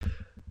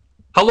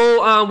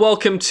Hello and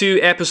welcome to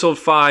episode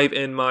 5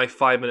 in my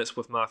 5 Minutes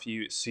with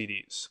Matthew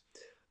series.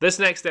 This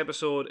next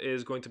episode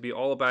is going to be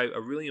all about a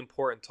really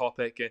important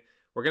topic.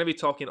 We're going to be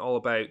talking all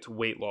about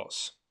weight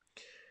loss.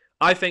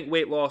 I think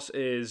weight loss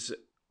is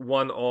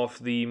one of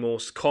the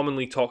most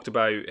commonly talked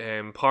about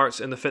parts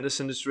in the fitness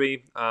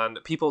industry, and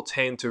people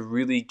tend to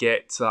really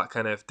get that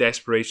kind of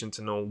desperation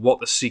to know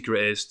what the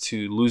secret is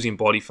to losing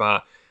body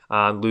fat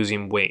and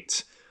losing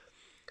weight.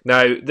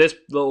 Now, this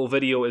little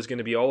video is going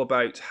to be all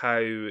about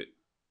how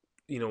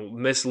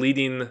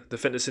misleading the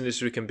fitness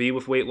industry can be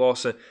with weight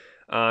loss, and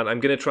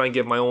I'm going to try and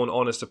give my own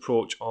honest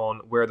approach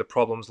on where the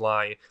problems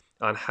lie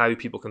and how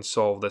people can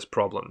solve this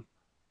problem.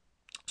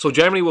 So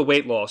generally with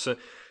weight loss,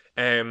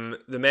 the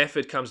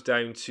method comes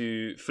down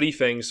to three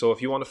things. So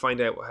if you want to find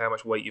out how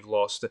much weight you've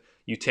lost,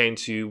 you tend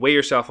to weigh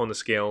yourself on the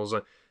scales.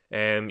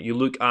 You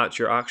look at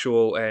your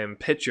actual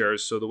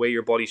pictures, so the way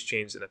your body's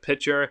changed in a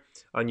picture,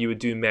 and you would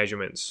do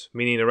measurements,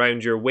 meaning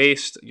around your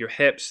waist, your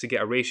hips to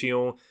get a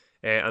ratio,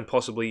 and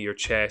possibly your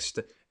chest,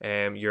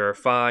 your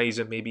thighs,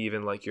 and maybe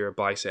even like your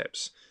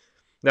biceps.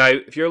 Now,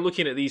 if you're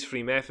looking at these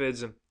three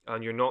methods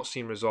and you're not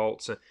seeing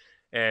results,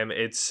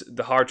 it's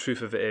the hard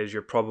truth of it is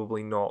you're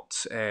probably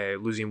not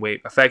losing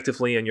weight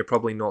effectively, and you're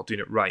probably not doing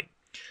it right.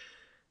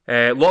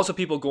 Lots of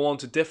people go on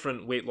to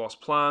different weight loss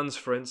plans.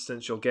 For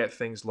instance, you'll get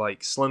things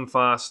like Slim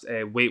Fast,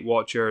 Weight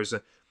Watchers.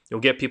 You'll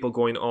get people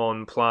going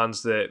on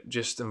plans that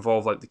just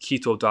involve like the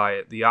keto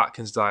diet, the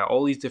Atkins diet,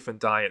 all these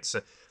different diets.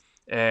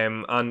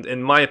 And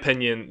in my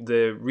opinion,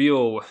 the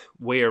real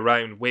way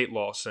around weight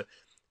loss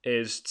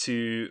is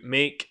to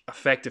make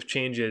effective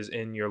changes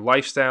in your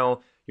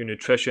lifestyle, your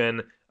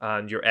nutrition,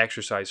 and your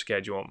exercise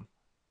schedule.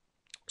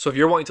 So if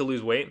you're wanting to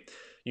lose weight,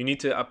 you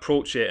need to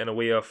approach it in a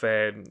way of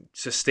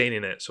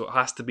sustaining it. So it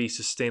has to be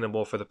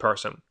sustainable for the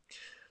person.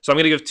 So I'm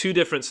going to give two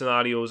different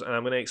scenarios, and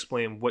I'm going to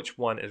explain which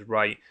one is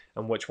right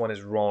and which one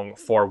is wrong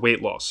for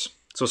weight loss.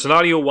 So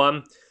scenario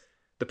one,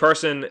 the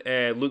person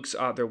looks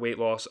at their weight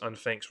loss and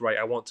thinks, right,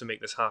 I want to make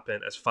this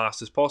happen as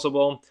fast as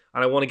possible,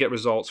 and I want to get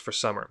results for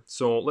summer.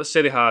 So let's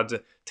say they had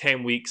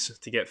 10 weeks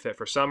to get fit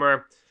for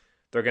summer.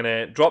 They're going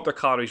to drop their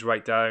calories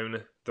right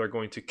down. They're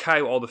going to cut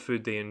out all the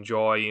food they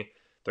enjoy.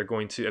 They're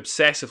going to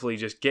obsessively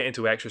just get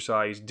into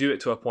exercise, do it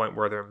to a point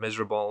where they're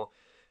miserable.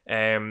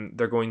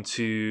 They're going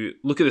to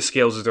look at the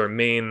scales as their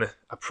main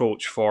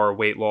approach for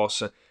weight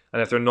loss, and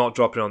if they're not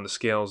dropping on the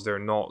scales, they're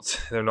not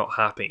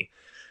happy.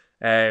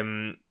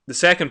 The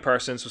second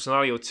person, so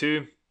scenario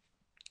two,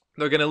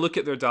 they're going to look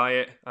at their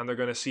diet and they're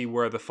going to see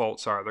where the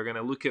faults are. They're going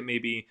to look at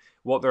maybe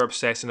what they're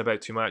obsessing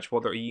about too much,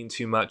 what they're eating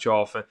too much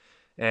of,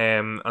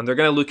 and they're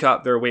going to look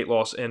at their weight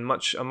loss in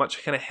a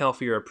much kind of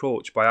healthier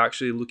approach by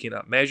actually looking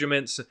at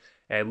measurements,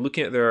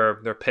 looking at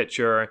their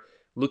picture,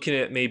 looking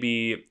at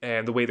maybe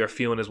the way they're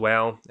feeling as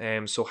well,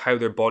 so how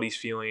their body's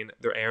feeling,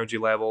 their energy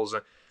levels,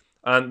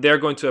 and they're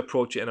going to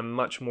approach it in a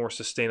much more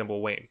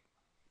sustainable way.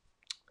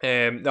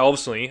 Now,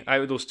 obviously,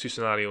 out of those two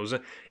scenarios,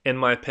 in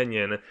my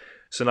opinion,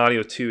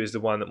 scenario two is the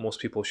one that most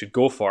people should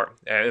go for.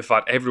 In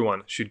fact,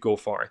 everyone should go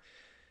for.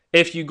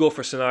 If you go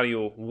for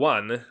scenario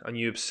one and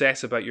you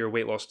obsess about your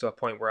weight loss to a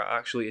point where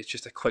actually it's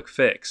just a quick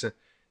fix,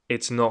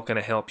 it's not going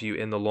to help you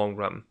in the long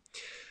run.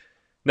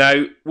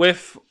 Now,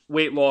 with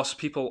weight loss,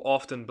 people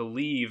often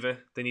believe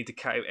they need to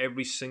cut out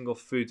every single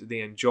food they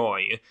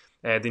enjoy.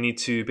 They need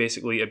to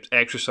basically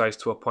exercise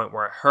to a point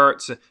where it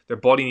hurts, their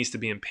body needs to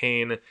be in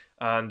pain,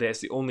 and it's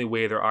the only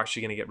way they're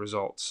actually going to get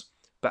results.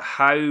 But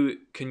how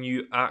can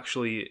you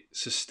actually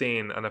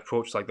sustain an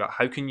approach like that?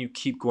 How can you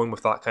keep going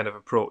with that kind of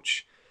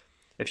approach?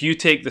 If you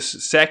take the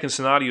second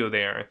scenario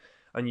there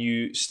and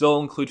you still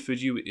include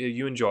food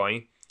you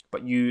enjoy,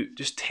 but you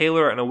just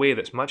tailor it in a way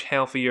that's much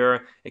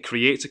healthier, it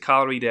creates a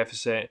calorie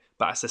deficit,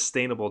 but a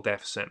sustainable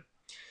deficit.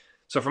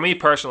 So for me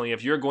personally,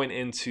 if you're going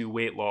into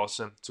weight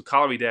loss, so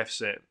calorie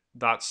deficit,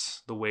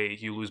 that's the way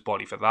you lose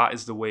body fat. That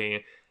is the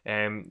way.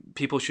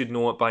 People should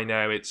know it by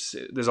now.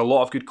 There's a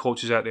lot of good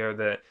coaches out there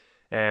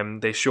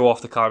that they show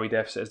off the calorie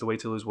deficit as the way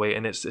to lose weight,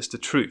 and it's the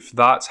truth.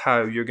 That's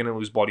how you're going to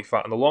lose body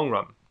fat in the long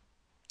run.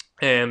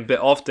 But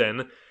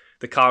often,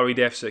 the calorie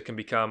deficit can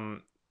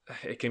become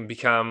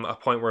a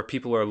point where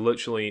people are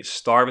literally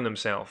starving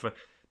themselves.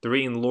 They're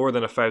eating lower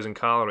than 1,000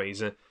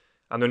 calories, and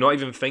they're not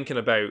even thinking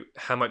about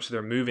how much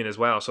they're moving as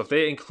well. So if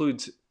they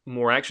include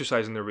more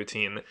exercise in their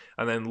routine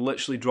and then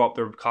literally drop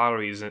their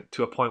calories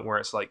to a point where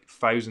it's like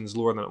thousands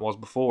lower than it was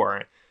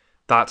before,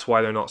 that's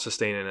why they're not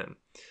sustaining it.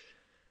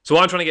 So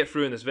what I'm trying to get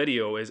through in this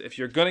video is if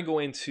you're going to go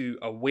into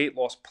a weight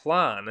loss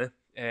plan,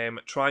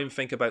 try and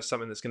think about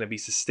something that's going to be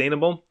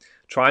sustainable.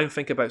 Try and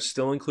think about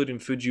still including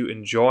food you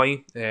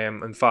enjoy.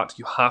 In fact,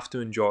 you have to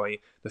enjoy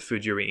the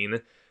food you're eating.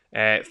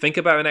 Think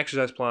about an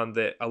exercise plan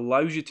that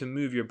allows you to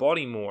move your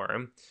body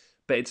more,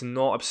 but it's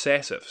not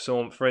obsessive.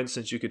 So, for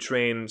instance, you could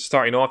train 2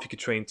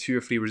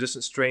 or 3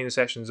 resistance training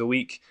sessions a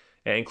week,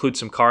 include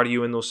some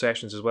cardio in those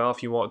sessions as well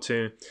if you want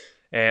to,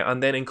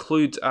 and then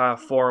include a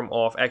form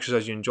of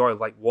exercise you enjoy,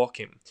 like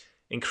walking.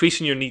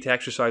 Increasing your need to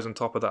exercise on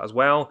top of that as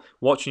well,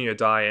 watching your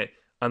diet,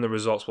 and the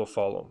results will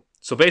follow.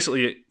 So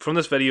basically, from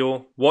this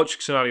video,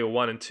 watch scenario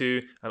 1 and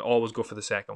 2, and always go for the second one.